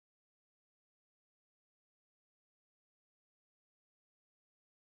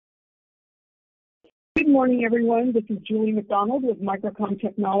morning, everyone. This is Julie McDonald with Microcom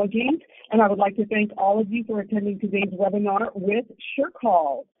Technologies, and I would like to thank all of you for attending today's webinar with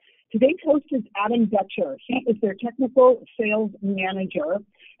SureCall. Today's host is Adam Dutcher. He is their technical sales manager,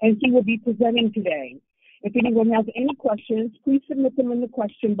 and he will be presenting today. If anyone has any questions, please submit them in the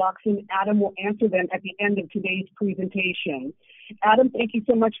question box, and Adam will answer them at the end of today's presentation. Adam, thank you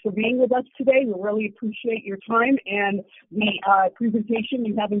so much for being with us today. We really appreciate your time and the presentation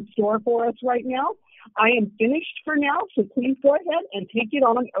you have in store for us right now. I am finished for now, so please go ahead and take it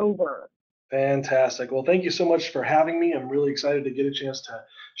on over. Fantastic. Well, thank you so much for having me. I'm really excited to get a chance to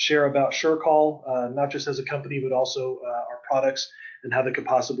share about SureCall, not just as a company, but also our products and how they could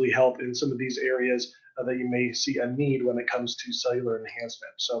possibly help in some of these areas that you may see a need when it comes to cellular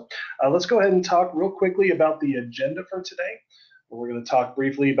enhancement. So let's go ahead and talk real quickly about the agenda for today. We're going to talk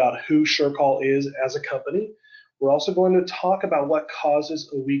briefly about who SureCall is as a company. We're also going to talk about what causes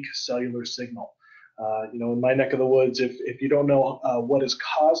a weak cellular signal. In my neck of the woods, if you don't know what is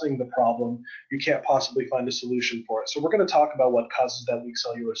causing the problem, you can't possibly find a solution for it. So we're going to talk about what causes that weak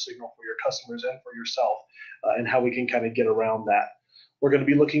cellular signal for your customers and for yourself, and how we can kind of get around that. We're going to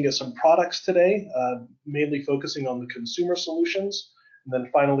be looking at some products today, mainly focusing on the consumer solutions. And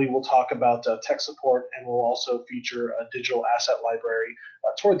then finally, we'll talk about tech support, and we'll also feature a digital asset library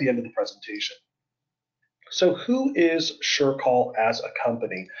toward the end of the presentation. So who is SureCall as a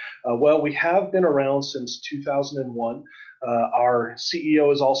company? Well, we have been around since 2001. Our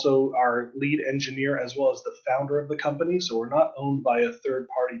CEO is also our lead engineer as well as the founder of the company, so we're not owned by a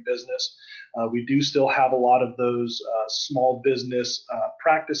third-party business. We do still have a lot of those small business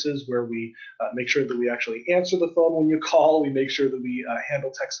practices where we make sure that we actually answer the phone when you call. We make sure that we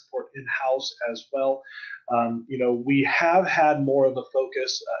handle tech support in-house as well. We have had more of a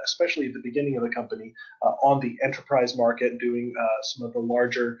focus, especially at the beginning of the company, on the enterprise market, doing some of the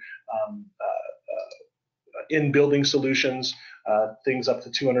larger in-building solutions, things up to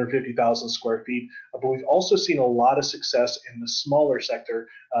 250,000 square feet. But we've also seen a lot of success in the smaller sector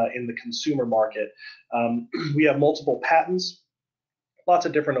in the consumer market. We have multiple patents, lots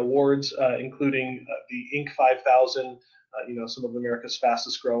of different awards, including the Inc. 5000, some of America's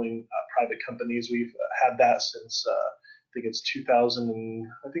fastest growing private companies. We've had that since I think it's 2000, and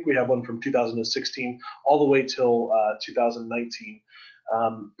I think we have one from 2016 all the way till 2019.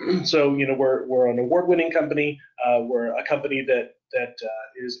 So we're an award-winning company. We're a company that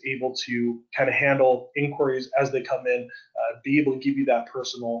is able to kind of handle inquiries as they come in, be able to give you that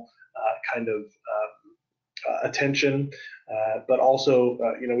personal kind of attention, but also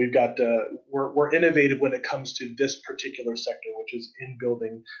we've got we're innovative when it comes to this particular sector, which is in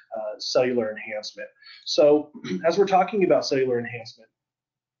building cellular enhancement. So as we're talking about cellular enhancement,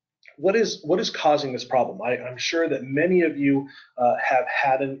 what is causing this problem? I'm sure that many of you have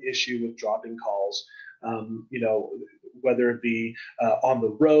had an issue with dropping calls, whether it be on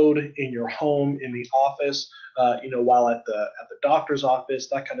the road, in your home, in the office, while at the doctor's office,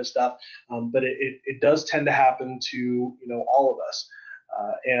 that kind of stuff. But it does tend to happen to all of us.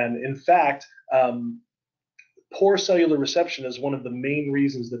 And in fact, poor cellular reception is one of the main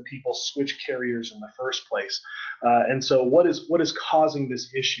reasons that people switch carriers in the first place. And so what is causing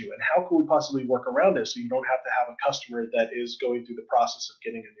this issue, and how can we possibly work around it so you don't have to have a customer that is going through the process of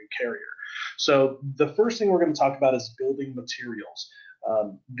getting a new carrier? So the first thing we're going to talk about is building materials.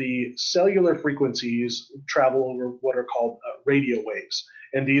 The cellular frequencies travel over what are called radio waves,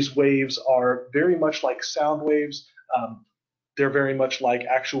 and these waves are very much like sound waves. They're very much like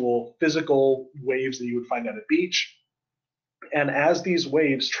actual physical waves that you would find at a beach. And as these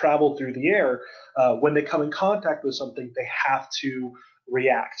waves travel through the air, when they come in contact with something, they have to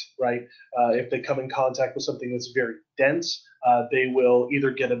react, right? If they come in contact with something that's very dense, they will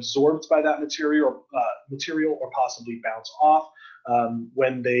either get absorbed by that material or possibly bounce off.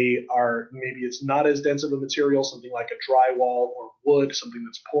 When they are, maybe it's not as dense of a material, something like a drywall or wood, something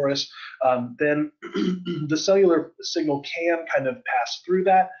that's porous, then the cellular signal can kind of pass through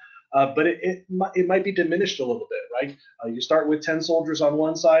that, but it might be diminished a little bit, right? You start with 10 soldiers on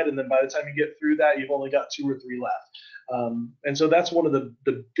one side, and then by the time you get through that, you've only got 2 or 3 left. And so that's one of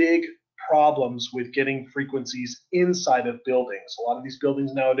the big problems with getting frequencies inside of buildings. A lot of these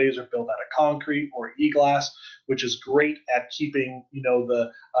buildings nowadays are built out of concrete or e-glass, which is great at keeping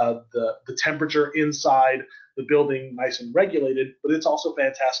the temperature inside the building nice and regulated, but it's also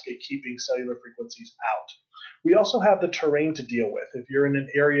fantastic at keeping cellular frequencies out. We also have the terrain to deal with. If you're in an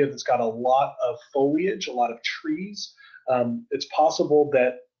area that's got a lot of foliage, a lot of trees, it's possible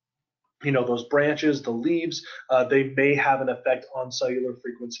that those branches, the leaves, they may have an effect on cellular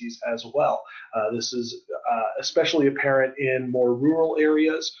frequencies as well. This is especially apparent in more rural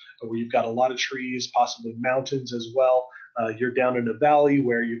areas where you've got a lot of trees, possibly mountains as well. You're down in a valley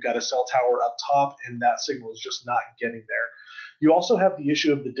where you've got a cell tower up top and that signal is just not getting there. You also have the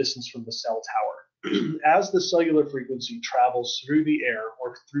issue of the distance from the cell tower. As the cellular frequency travels through the air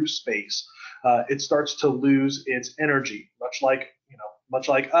or through space, it starts to lose its energy, much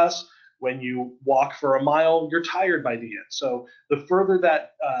like us. When you walk for a mile, you're tired by the end. So the further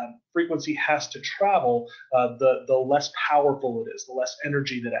that frequency has to travel, the less powerful it is, the less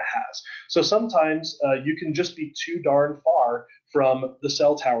energy that it has. So sometimes you can just be too darn far from the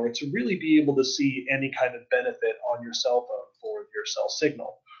cell tower to really be able to see any kind of benefit on your cell phone for your cell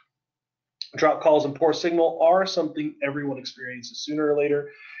signal. Drop calls and poor signal are something everyone experiences sooner or later.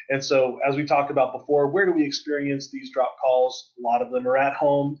 And so, as we talked about before, where do we experience these drop calls? A lot of them are at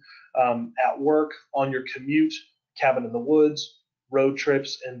home, at work, on your commute, cabin in the woods, road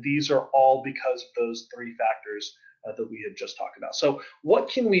trips, and these are all because of those three factors that we had just talked about. So what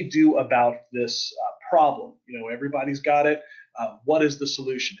can we do about this problem? Everybody's got it. What is the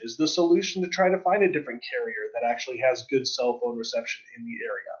solution? Is the solution to try to find a different carrier that actually has good cell phone reception in the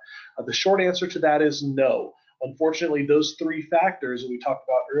area? The short answer to that is no. Unfortunately, those three factors that we talked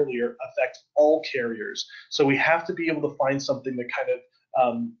about earlier affect all carriers. So we have to be able to find something that kind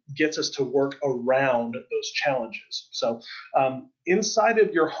of gets us to work around those challenges. So inside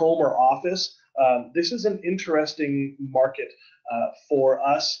of your home or office, this is an interesting market for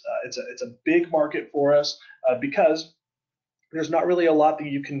us. It's a big market for us because there's not really a lot that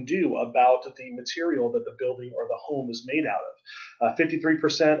you can do about the material that the building or the home is made out of.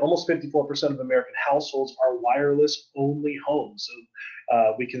 53%, almost 54% of American households are wireless only homes.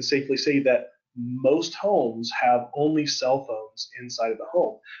 So we can safely say that most homes have only cell phones inside of the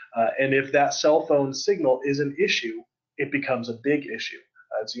home. And if that cell phone signal is an issue, it becomes a big issue.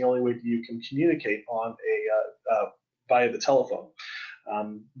 It's the only way that you can communicate on via the telephone.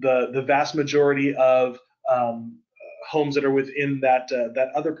 The vast majority of homes that are within that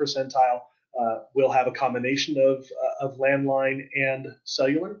other percentile will have a combination of landline and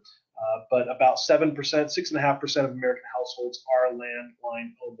cellular, but about 7%, 6.5% of American households are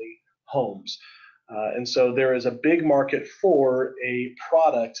landline only homes. And so there is a big market for a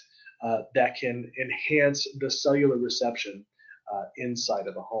product that can enhance the cellular reception inside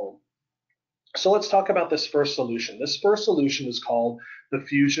of a home. So let's talk about this first solution. This first solution is called the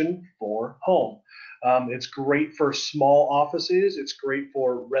Fusion for Home. It's great for small offices. It's great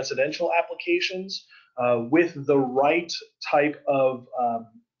for residential applications. With the right type of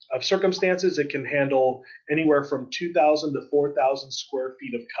circumstances, it can handle anywhere from 2,000 to 4,000 square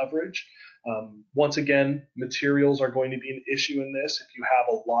feet of coverage. Once again, materials are going to be an issue in this. If you have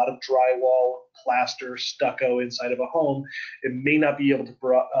a lot of drywall, plaster, stucco inside of a home, it may not be able to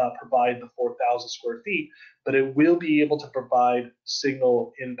provide the 4,000 square feet, but it will be able to provide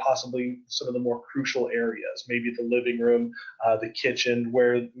signal in possibly some of the more crucial areas, maybe the living room, the kitchen,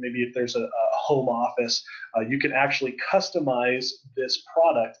 where maybe if there's a home office, you can actually customize this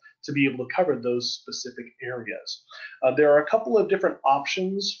product to be able to cover those specific areas. There are a couple of different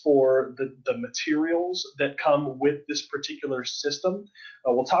options for the materials that come with this particular system.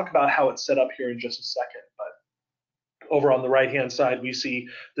 We'll talk about how it's set up here in just a second, but over on the right-hand side, we see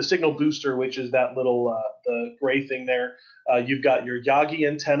the signal booster, which is that little the gray thing there. You've got your Yagi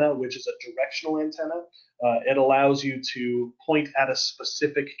antenna, which is a directional antenna. It allows you to point at a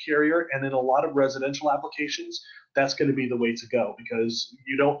specific carrier, and in a lot of residential applications, that's going to be the way to go because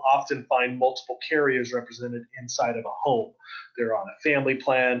you don't often find multiple carriers represented inside of a home. They're on a family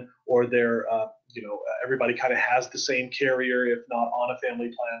plan, or they're everybody kind of has the same carrier, if not on a family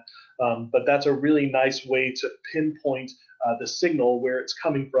plan. But that's a really nice way to pinpoint the signal where it's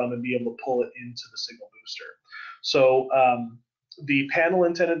coming from and be able to pull it into the signal booster. So the panel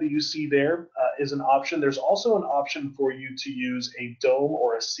antenna that you see there is an option. There's also an option for you to use a dome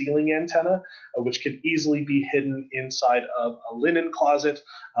or a ceiling antenna, which can easily be hidden inside of a linen closet,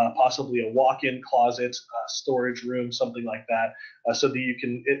 possibly a walk-in closet, storage room, something like that, so that you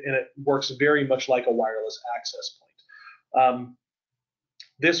can, and it works very much like a wireless access point.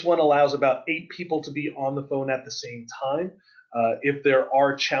 This one allows about 8 people to be on the phone at the same time. If there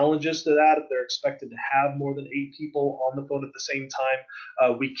are challenges to that, if they're expected to have more than 8 people on the phone at the same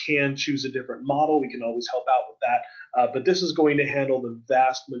time, we can choose a different model. We can always help out with that. But this is going to handle the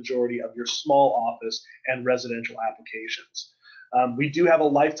vast majority of your small office and residential applications. We do have a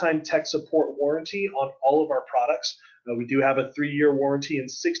lifetime tech support warranty on all of our products. We do have a 3-year warranty and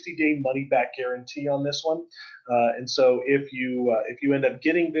 60-day money-back guarantee on this one. And so if you end up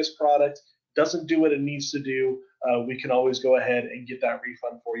getting this product, doesn't do what it needs to do, we can always go ahead and get that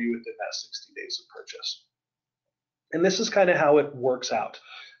refund for you within that 60 days of purchase. And this is kind of how it works out.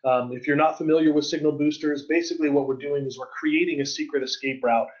 If you're not familiar with signal boosters, basically what we're doing is we're creating a secret escape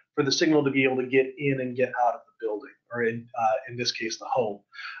route for the signal to be able to get in and get out of the building, or in this case, the home.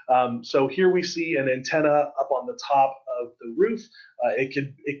 So here we see an antenna up on the top of the roof.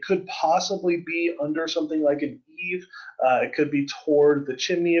 It could possibly be under something like an eave. It could be toward the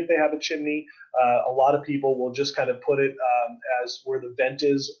chimney if they have a chimney. A lot of people will just kind of put it as where the vent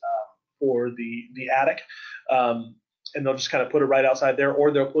is for the attic. And they'll just kind of put it right outside there,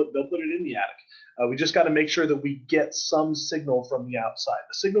 or they'll put it in the attic. We just got to make sure that we get some signal from the outside.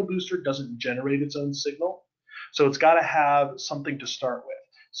 The signal booster doesn't generate its own signal, so it's got to have something to start with.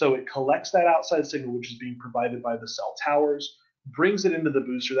 So it collects that outside signal, which is being provided by the cell towers, brings it into the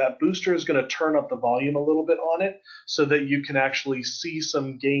booster. That booster is going to turn up the volume a little bit on it so that you can actually see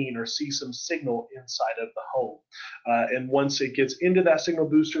some gain or see some signal inside of the home. And once it gets into that signal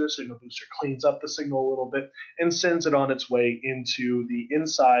booster cleans up the signal a little bit and sends it on its way into the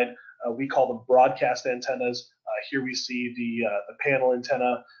inside. We call them broadcast antennas. Here we see the panel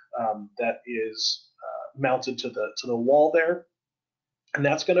antenna that is mounted to the wall there, and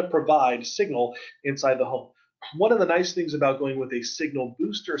that's going to provide signal inside the home. One of the nice things about going with a signal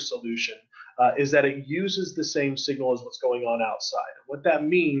booster solution is that it uses the same signal as what's going on outside. What that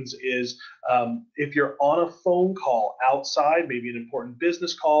means is if you're on a phone call outside, maybe an important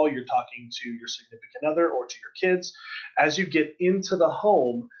business call, you're talking to your significant other or to your kids, as you get into the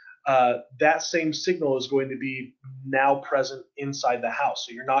home, that same signal is going to be now present inside the house.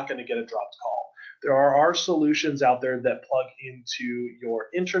 So you're not going to get a dropped call. There are solutions out there that plug into your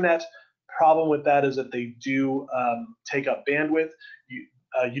internet. Problem with that is that they do take up bandwidth.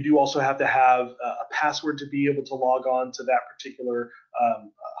 You do also have to have a password to be able to log on to that particular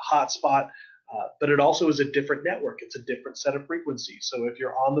hotspot, but it also is a different network. It's a different set of frequencies. So if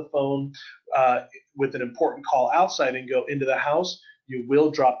you're on the phone with an important call outside and go into the house, you will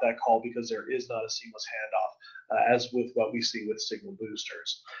drop that call because there is not a seamless handoff, as with what we see with signal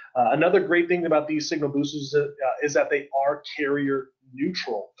boosters. Another great thing about these signal boosters is that they are carrier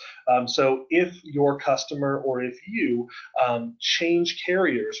neutral. So if your customer or if you change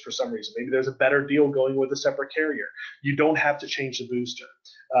carriers for some reason, maybe there's a better deal going with a separate carrier, you don't have to change the booster.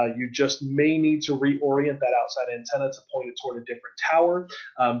 You just may need to reorient that outside antenna to point it toward a different tower,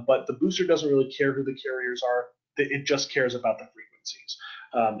 but the booster doesn't really care who the carriers are. It just cares about the frequencies.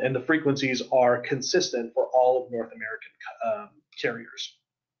 And the frequencies are consistent for all of North American carriers.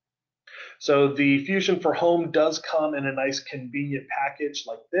 So the Fusion for Home does come in a nice convenient package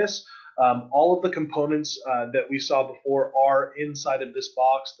like this. All of the components that we saw before are inside of this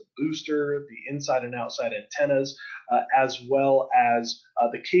box: the booster, the inside and outside antennas, as well as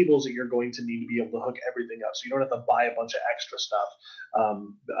the cables that you're going to need to be able to hook everything up. So you don't have to buy a bunch of extra stuff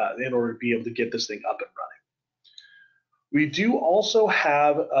in order to be able to get this thing up and running. We do also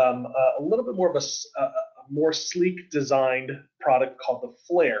have a little bit more of a more sleek designed product called the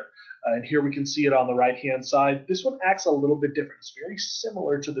Flare. And here we can see it on the right-hand side. This one acts a little bit different. It's very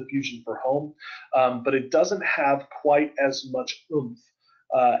similar to the Fusion for Home, but it doesn't have quite as much oomph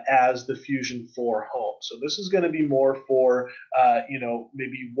as the Fusion for Home. So this is going to be more for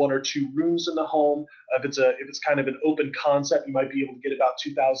maybe 1 or 2 rooms in the home. If it's kind of an open concept, you might be able to get about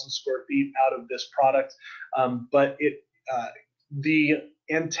 2,000 square feet out of this product. But the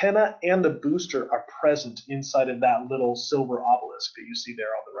antenna and the booster are present inside of that little silver obelisk that you see there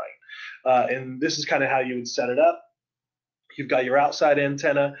on the right. And this is kind of how you would set it up. You've got your outside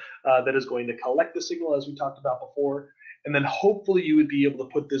antenna that is going to collect the signal, as we talked about before. And then hopefully you would be able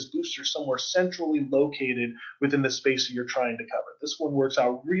to put this booster somewhere centrally located within the space that you're trying to cover. This one works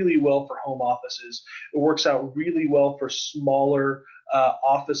out really well for home offices. It works out really well for smaller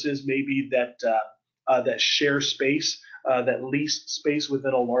offices, maybe that share space, that lease space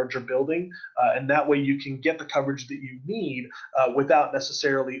within a larger building, and that way you can get the coverage that you need without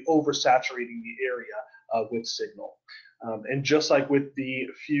necessarily oversaturating the area with signal. And just like with the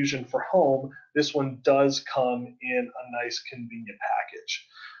Fusion for Home, this one does come in a nice convenient package.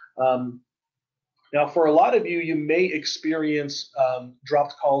 Now, for a lot of you, you may experience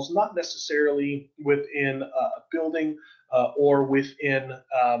dropped calls, not necessarily within a building or within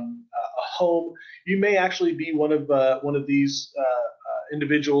a home. You may actually be one of these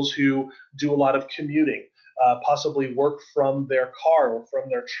individuals who do a lot of commuting, possibly work from their car or from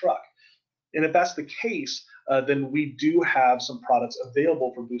their truck. And if that's the case, then we do have some products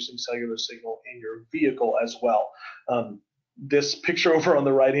available for boosting cellular signal in your vehicle as well. This picture over on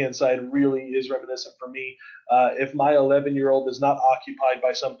the right-hand side really is reminiscent for me. If my 11-year-old is not occupied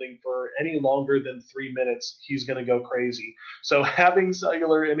by something for any longer than 3 minutes, he's going to go crazy. So having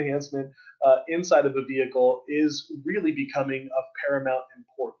cellular enhancement inside of a vehicle is really becoming of paramount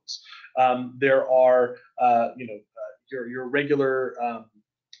importance. There are, your regular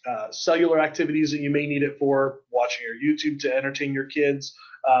cellular activities that you may need it for, watching your YouTube to entertain your kids,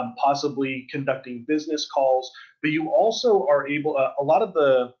 possibly conducting business calls, but you also are able, a lot of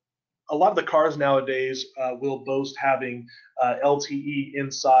the cars nowadays will boast having LTE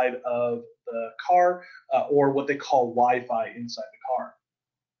inside of the car, or what they call Wi-Fi inside the car.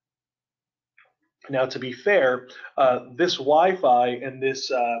 Now, to be fair, this Wi-Fi and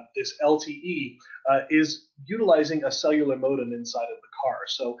this LTE is utilizing a cellular modem inside of the car.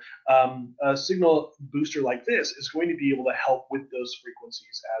 So a signal booster like this is going to be able to help with those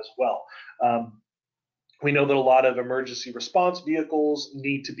frequencies as well. We know that a lot of emergency response vehicles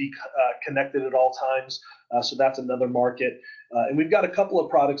need to be connected at all times, so that's another market. And we've got a couple of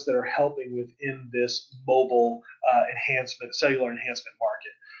products that are helping within this mobile cellular enhancement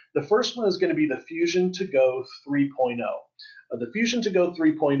market. The first one is going to be the Fusion To Go 3.0. The Fusion To Go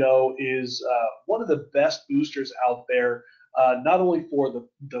 3.0 is one of the best boosters out there, not only for the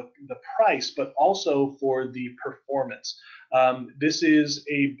price, but also for the performance. This is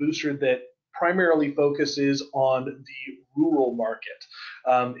a booster that primarily focuses on the rural market.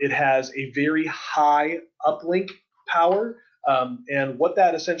 It has a very high uplink power, and what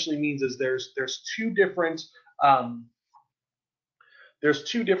that essentially means is there's two different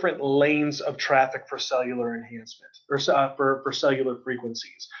lanes of traffic for cellular enhancement, or for cellular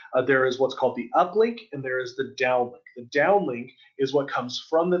frequencies. There is what's called the uplink, and there is the downlink. The downlink is what comes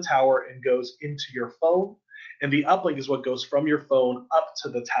from the tower and goes into your phone, and the uplink is what goes from your phone up to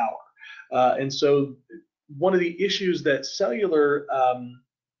the tower. And so one of the issues that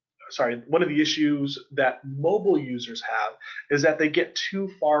one of the issues that mobile users have is that they get too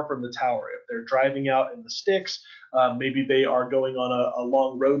far from the tower. If they're driving out in the sticks, maybe they are going on a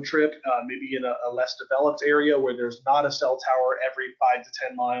long road trip, maybe in a less developed area where there's not a cell tower every 5 to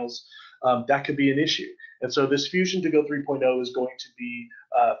 10 miles, that could be an issue. And so this Fusion To Go 3.0 is going to be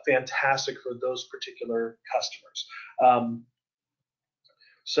fantastic for those particular customers.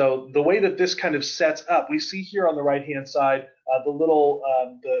 So the way that this kind of sets up, we see here on the right-hand side, the little,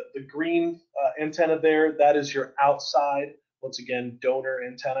 the green antenna there, that is your outside, once again, donor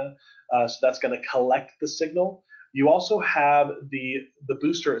antenna. So that's going to collect the signal. You also have the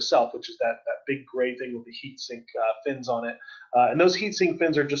booster itself, which is that big gray thing with the heatsink fins on it. And those heatsink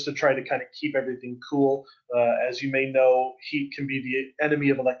fins are just to try to kind of keep everything cool. As you may know, heat can be the enemy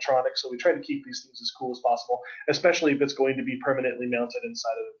of electronics, so we try to keep these things as cool as possible, especially if it's going to be permanently mounted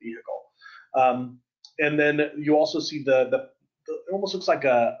inside of the vehicle. And then you also see it almost looks like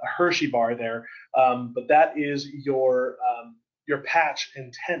a Hershey bar there, but that is your patch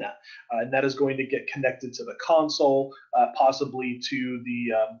antenna, and that is going to get connected to the console, possibly to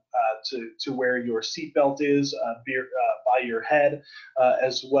the to where your seatbelt is by your head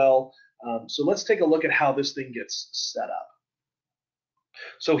as well. So let's take a look at how this thing gets set up.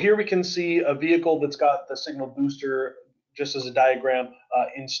 So here we can see a vehicle that's got the signal booster, just as a diagram,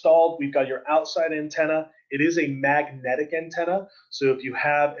 installed. We've got your outside antenna. It is a magnetic antenna, so if you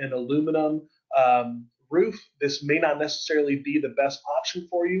have an aluminum roof, this may not necessarily be the best option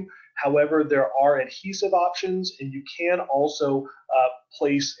for you. However, there are adhesive options, and you can also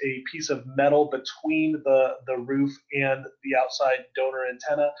place a piece of metal between the roof and the outside donor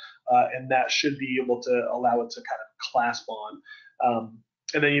antenna, and that should be able to allow it to kind of clasp on.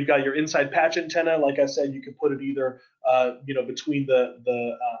 And then you've got your inside patch antenna. Like I said, you can put it either between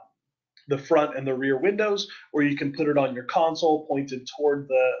the front and the rear windows, or you can put it on your console pointed toward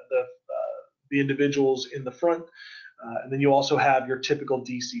the individuals in the front. And then you also have your typical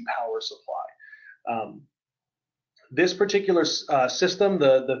DC power supply. This particular system,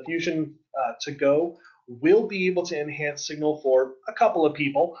 the Fusion To Go, will be able to enhance signal for a couple of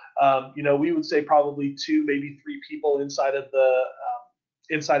people. We would say probably 2, maybe 3 people inside of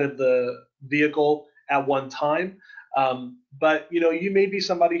the vehicle at one time. But you may be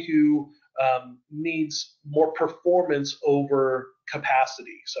somebody who needs more performance over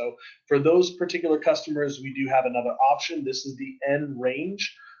capacity. So for those particular customers, we do have another option. This is the N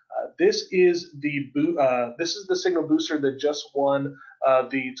range. This is the signal booster that just won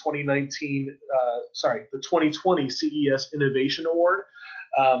the 2020 CES Innovation Award.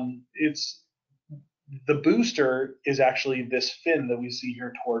 The booster is actually this fin that we see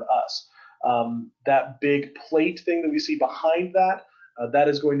here toward us. That big plate thing that we see behind that, that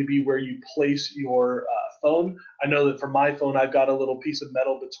is going to be where you place your phone. I know that for my phone, I've got a little piece of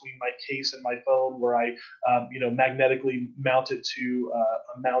metal between my case and my phone where I, magnetically mount it to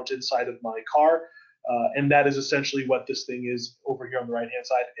a mount inside of my car. And that is essentially what this thing is over here on the right-hand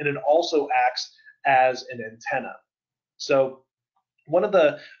side. And it also acts as an antenna. So one of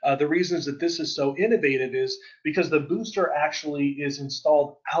the reasons that this is so innovative is because the booster actually is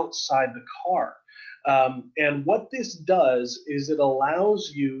installed outside the car. And what this does is it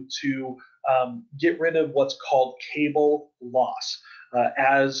allows you to get rid of what's called cable loss.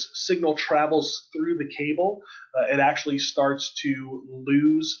 As signal travels through the cable, it actually starts to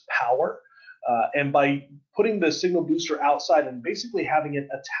lose power. And by putting the signal booster outside and basically having it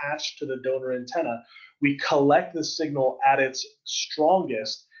attached to the donor antenna, we collect the signal at its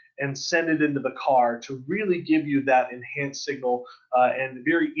strongest and send it into the car to really give you that enhanced signal and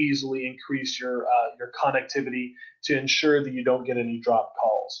very easily increase your connectivity to ensure that you don't get any dropped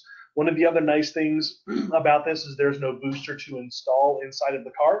calls. One of the other nice things about this is there's no booster to install inside of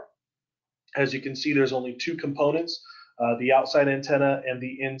the car. As you can see, there's only two components, the outside antenna and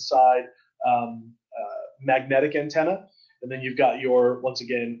the inside magnetic antenna. And then you've got your, once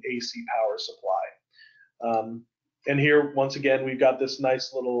again, AC power supply. And here, once again, we've got this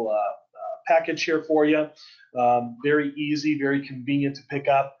nice little package here for you. Very easy, very convenient to pick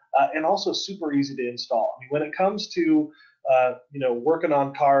up, and also super easy to install. I mean, when it comes to working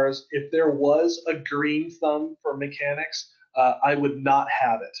on cars, if there was a green thumb for mechanics, I would not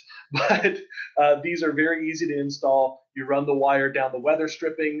have it. But these are very easy to install. You run the wire down the weather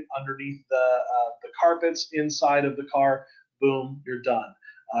stripping underneath the carpets inside of the car. Boom, you're done.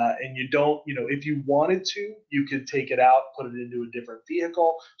 And you don't, if you wanted to, you could take it out, put it into a different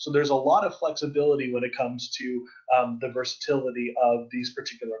vehicle. So there's a lot of flexibility when it comes to the versatility of these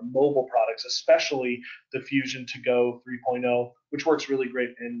particular mobile products, especially the Fusion To Go 3.0, which works really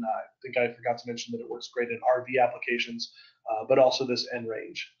great in, I think I forgot to mention that it works great in RV applications, but also this N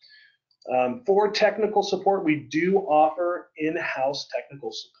range. For technical support, we do offer in-house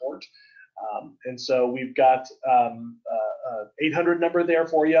technical support. And so we've got 800 number there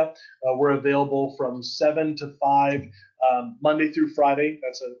for you. We're available from 7 to 5 Monday through Friday.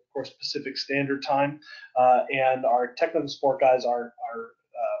 That's, of course, Pacific Standard Time. And our technical support guys are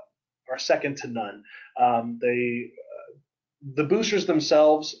second to none. The boosters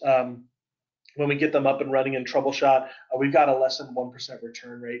themselves, when we get them up and running in troubleshot, we've got a less than 1%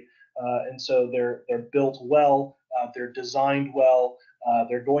 return rate. And so they're built well, they're designed well,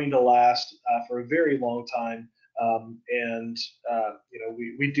 they're going to last for a very long time. And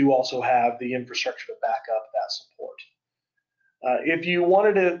we do also have the infrastructure to back up that support. If you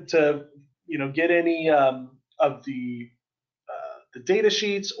wanted to get any of the data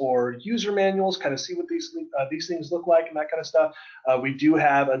sheets or user manuals, kind of see what these things look like and that kind of stuff, we do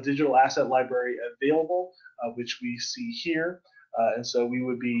have a digital asset library available, which we see here. And so we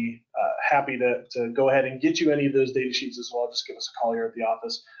would be happy to go ahead and get you any of those data sheets as well. Just give us a call here at the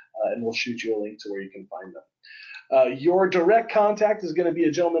office, and we'll shoot you a link to where you can find them. Your direct contact is going to be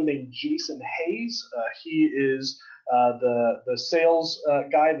a gentleman named Jason Hayes. He is the sales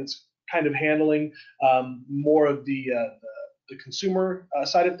guy that's kind of handling more of the consumer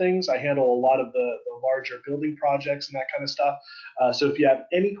side of things. I handle a lot of the larger building projects and that kind of stuff. So if you have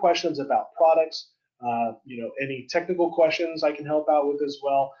any questions about products, any technical questions I can help out with as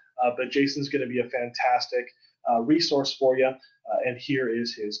well. But Jason's going to be a fantastic resource for you. And here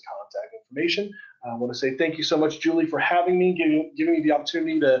is his contact information. I want to say thank you so much, Julie, for having me, giving me the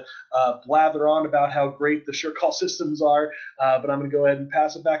opportunity to blather on about how great the SureCall systems are. But I'm going to go ahead and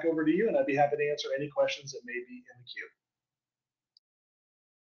pass it back over to you, and I'd be happy to answer any questions that may be in the queue.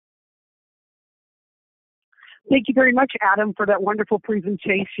 Thank you very much, Adam, for that wonderful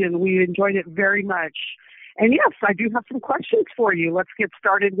presentation. We enjoyed it very much. And yes, I do have some questions for you. Let's get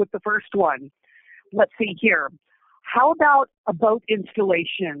started with the first one. Let's see here. How about a boat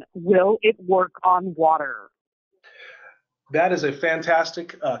installation? Will it work on water? That is a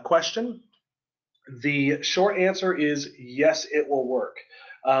fantastic question. The short answer is yes, it will work.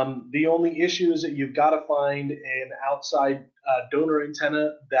 The only issue is that you've got to find an outside donor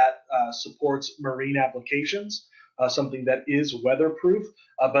antenna that supports marine applications, something that is weatherproof.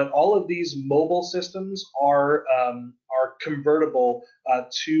 But all of these mobile systems are convertible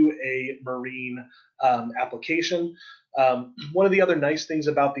to a marine application. One of the other nice things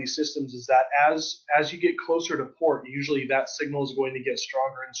about these systems is that as you get closer to port, usually that signal is going to get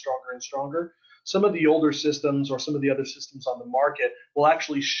stronger and stronger and stronger. Some of the older systems or some of the other systems on the market will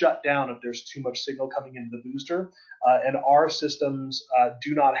actually shut down if there's too much signal coming into the booster, and our systems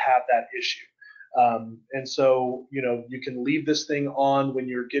do not have that issue. And so, you can leave this thing on when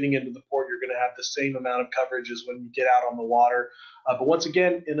you're getting into the port. You're going to have the same amount of coverage as when you get out on the water. But once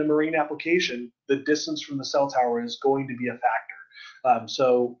again, in a marine application, the distance from the cell tower is going to be a factor.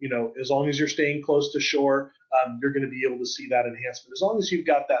 So, as long as you're staying close to shore, you're going to be able to see that enhancement as long as you've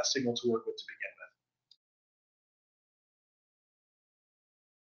got that signal to work with to begin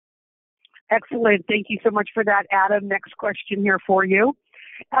with. Excellent. Thank you so much for that, Adam. Next question here for you.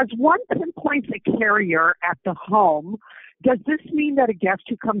 As one pinpoints a carrier at the home, does this mean that a guest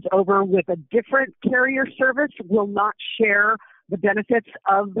who comes over with a different carrier service will not share the benefits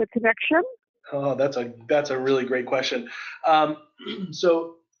of the connection? Oh, that's a really great question.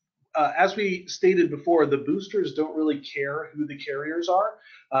 So as we stated before, the boosters don't really care who the carriers are.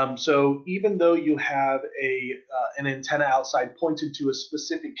 So even though you have an antenna outside pointed to a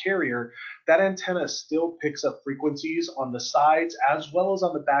specific carrier, that antenna still picks up frequencies on the sides as well as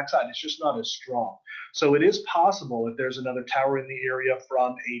on the backside. It's just not as strong. So it is possible if there's another tower in the area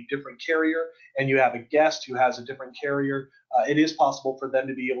from a different carrier and you have a guest who has a different carrier, it is possible for them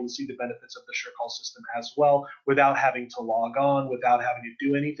to be able to see the benefits of the SureCall system as well without having to log on, without having to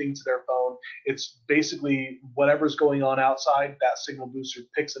do anything to their phone. It's basically whatever's going on outside, that signal booster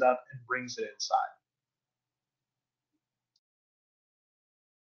picks it up and brings it inside.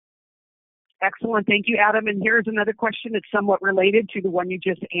 Excellent. Thank you, Adam. And here's another question that's somewhat related to the one you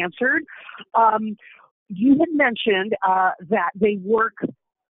just answered. You had mentioned that they work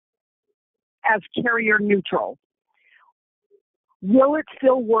as carrier neutral. Will it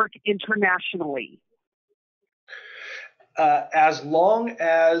still work internationally? As long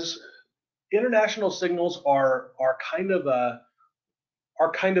as international signals are kind of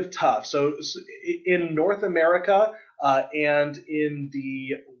tough. So in North America and in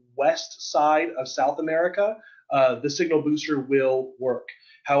the west side of South America, the signal booster will work.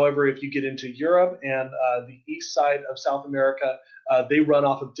 However, if you get into Europe and the east side of South America, they run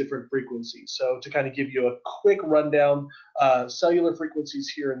off of different frequencies. So to kind of give you a quick rundown, cellular frequencies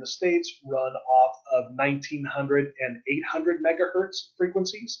here in the States run off of 1900 and 800 megahertz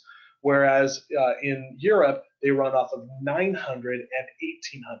frequencies, whereas in Europe, they run off of 900 and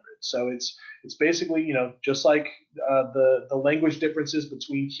 1800. So it's basically, just like the language differences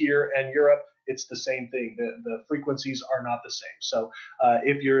between here and Europe, it's the same thing. The frequencies are not the same. So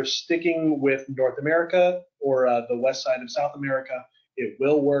if you're sticking with North America or the west side of South America, it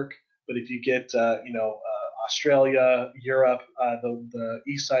will work. But if you get, Australia, Europe, the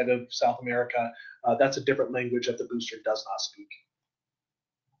east side of South America, that's a different language that the booster does not speak.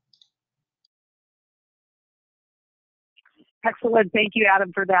 Excellent. Thank you,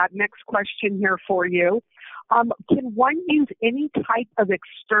 Adam, for that. Next question here for you. Can one use any type of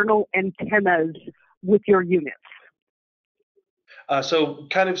external antennas with your units? So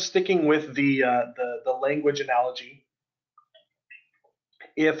kind of sticking with the language analogy,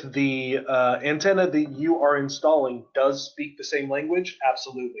 if the antenna that you are installing does speak the same language,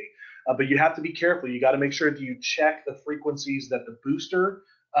 absolutely. But you have to be careful. You got to make sure that you check the frequencies that the booster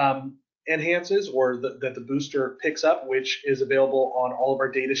enhances or that the booster picks up, which is available on all of our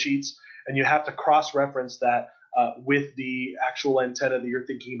data sheets. And you have to cross-reference that with the actual antenna that you're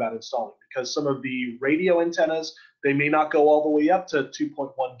thinking about installing, because some of the radio antennas, they may not go all the way up to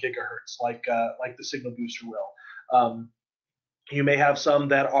 2.1 gigahertz like the signal booster will. You may have some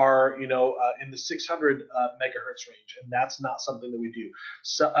that are, in the 600 megahertz range, and that's not something that we do.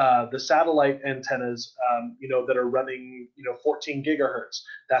 So the satellite antennas, that are running, 14 gigahertz,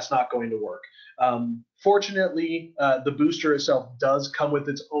 that's not going to work. Fortunately, the booster itself does come with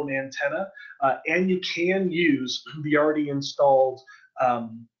its own antenna, and you can use the already installed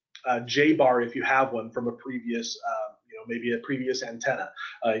J-bar if you have one from a previous maybe a previous antenna.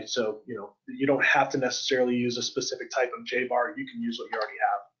 So, you don't have to necessarily use a specific type of J-bar. You can use what you already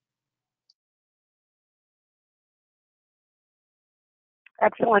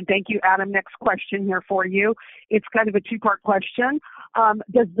have. Excellent. Thank you, Adam. Next question here for you. It's kind of a two-part question.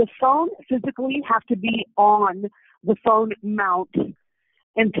 Does the phone physically have to be on the phone mount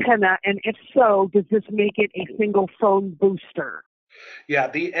antenna? And if so, does this make it a single phone booster? Yeah,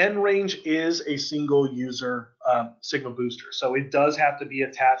 the N range is a single user signal booster. So it does have to be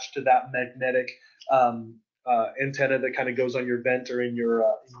attached to that magnetic antenna that kind of goes on your vent or in your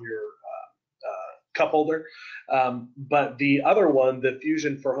cup holder. But the other one, the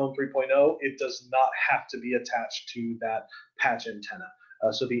Fusion for Home 3.0, it does not have to be attached to that patch antenna.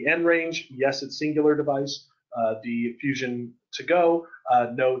 So the N range, yes, it's singular device. The Fusion to go.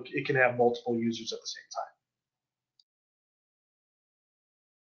 No, it can have multiple users at the same time.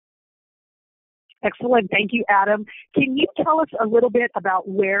 Excellent. Thank you, Adam. Can you tell us a little bit about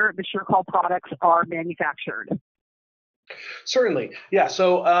where the SureCall products are manufactured? Certainly. Yeah.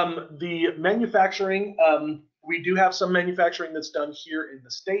 So the manufacturing, we do have some manufacturing that's done here in the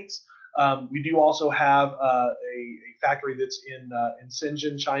States. We do also have a factory that's in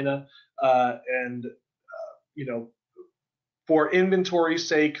Shenzhen, China, and for inventory's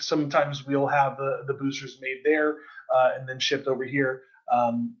sake, sometimes we'll have the boosters made there and then shipped over here.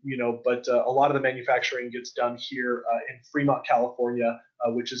 But a lot of the manufacturing gets done here in Fremont, California,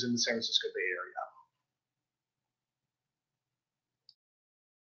 which is in the San Francisco Bay Area.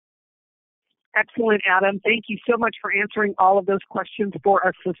 Excellent, Adam. Thank you so much for answering all of those questions for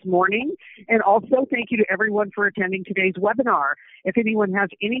us this morning. And also thank you to everyone for attending today's webinar. If anyone has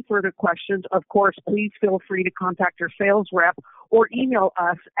any further questions, of course, please feel free to contact your sales rep or email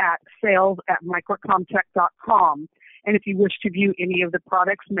us at sales@microcomtech.com. And if you wish to view any of the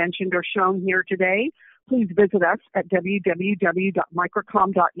products mentioned or shown here today, please visit us at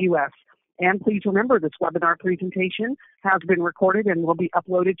www.microcom.us. And please remember, this webinar presentation has been recorded and will be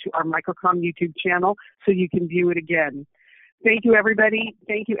uploaded to our Microcom YouTube channel so you can view it again. Thank you, everybody.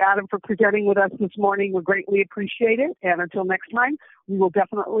 Thank you, Adam, for presenting with us this morning. We greatly appreciate it. And until next time, we will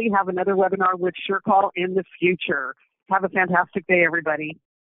definitely have another webinar with SureCall in the future. Have a fantastic day, everybody.